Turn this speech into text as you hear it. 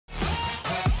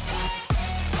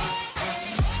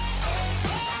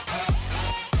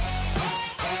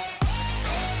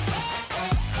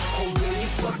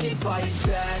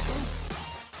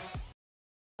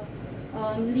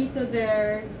Lito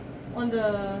there on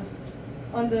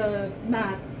the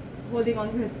mat, holding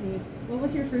onto his knee. What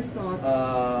was your first thought?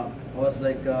 I was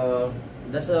like,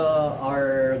 that's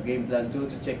our game plan too,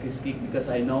 to check his kick, because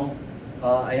I know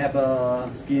I have a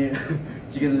skinny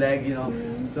chicken leg, you know.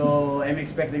 So I'm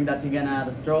expecting that he's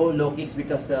gonna throw low kicks,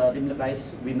 because Team Lakay,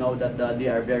 we know that they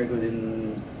are very good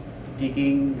in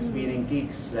kicking, spinning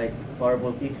kicks, like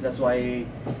powerful kicks. That's why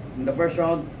in the first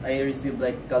round I received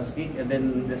like calves kick, and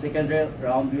then the second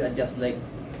round we adjust like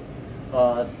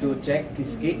to check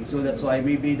his kick. So that's why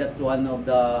maybe that one of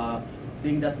the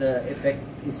thing that the affect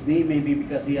his knee, maybe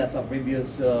because he has a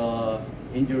previous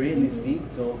injury in his knee.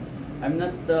 So I'm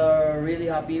not really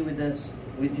happy with this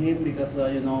with him, because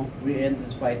you know, we end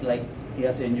this fight like he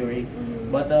has injury.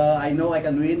 But I know I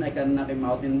can win. I can knock him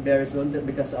out in very soon,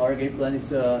 because our game plan is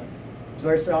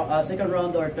first round, second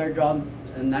round or third round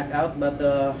knockout. But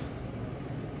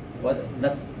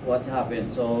that's what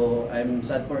happened. So I'm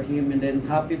sad for him, and then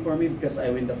happy for me because I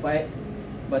win the fight.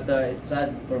 But it's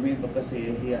sad for me because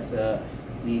he has a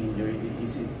knee injury.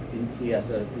 He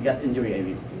got injury, I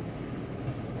mean.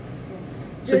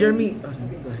 So Jeremy, go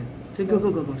ahead. So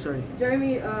go. Sorry.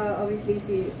 Jeremy,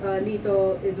 obviously,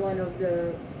 Lito is one of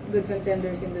the good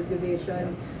contenders in the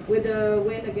division. With a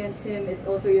win against him, it's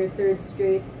also your third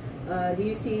straight. Do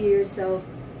you see yourself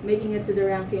making it to the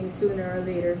rankings sooner or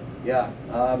later? Yeah,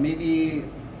 maybe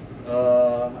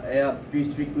I have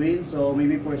 3 straight wins, so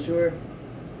maybe for sure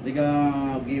they're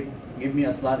gonna give me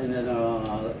a slot in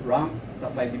the rank, the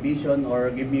 5 division,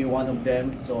 or give me one of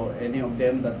them. So any of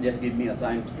them that just give me a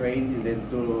time to train and then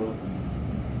to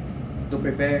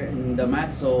prepare in the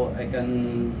match, so I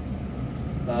can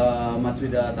match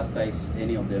with the top guys,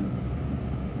 any of them.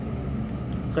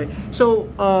 Okay, so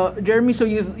Jeremy, so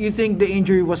you think the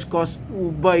injury was caused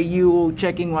by you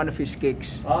checking one of his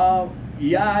kicks?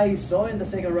 Yeah, I saw in the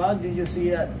second round. Did you see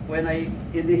when he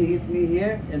hit me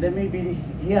here, and then maybe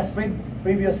he has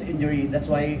previous injury. That's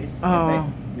why it's effect,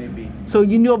 maybe. So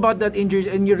you knew about that injury,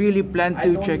 and you really plan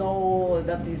to check? I don't know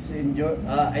that he's injured.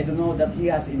 I don't know that he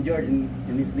has injured in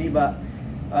his knee, but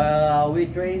we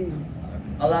train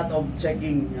a lot of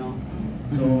checking, you know.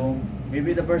 So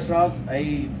maybe the first round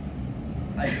I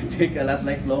take a lot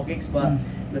like low kicks, but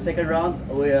the second round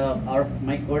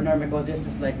my coaches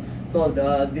is like told,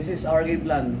 this is our game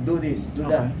plan, do this, do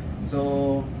that.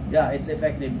 So yeah, it's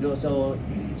effective. So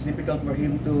it's difficult for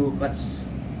him to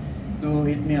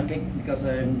hit me a kick, because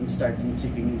I'm starting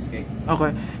checking his kick.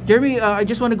 Okay, Jeremy, I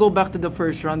just want to go back to the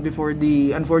first round before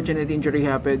the unfortunate injury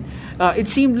happened. It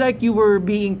seemed like you were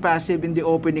being passive in the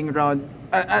opening round.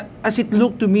 As it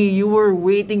looked to me, you were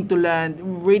waiting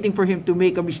for him to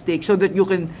make a mistake so that you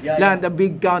can land a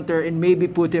big counter and maybe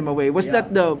put him away. Was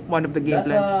that one of the game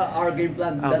plan? That's our game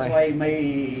plan. Okay. That's why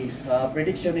my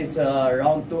prediction is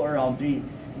round 2 or round 3.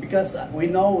 Because we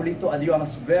know Lito Adiwang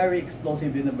is very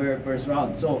explosive in the very first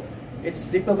round. So it's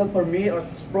difficult for me, or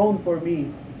it's prone for me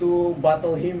to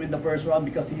battle him in the first round,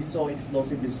 because he's so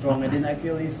explosively strong. And then I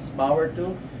feel his power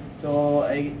too. So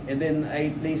I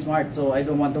play smart, so I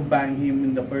don't want to bang him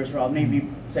in the first round, maybe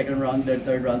second round,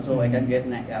 third round, so I can get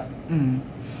knocked out.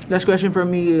 Last question from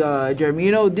me, Jeremy.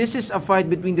 You know, this is a fight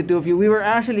between the two of you. We were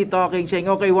actually talking, saying,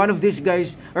 okay, one of these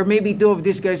guys, or maybe two of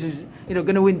these guys is,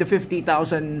 gonna win the 50,000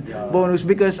 bonus,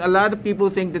 because a lot of people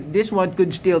think that this one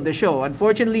could steal the show.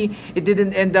 Unfortunately, it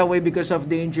didn't end that way because of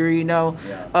the injury. Now,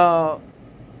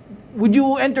 would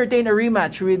you entertain a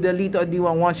rematch with Lito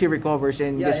Adiwang once he recovers?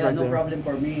 And no problem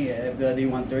for me. If they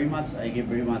want to rematch, I give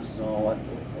rematch. So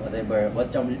whatever,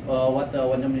 what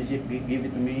one championship give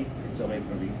it to me, it's okay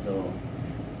for me. So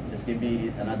just give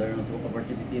me another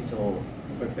opportunity, so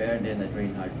to prepare, then I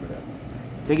train hard for that.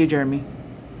 Thank you, Jeremy.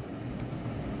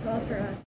 It's all for us.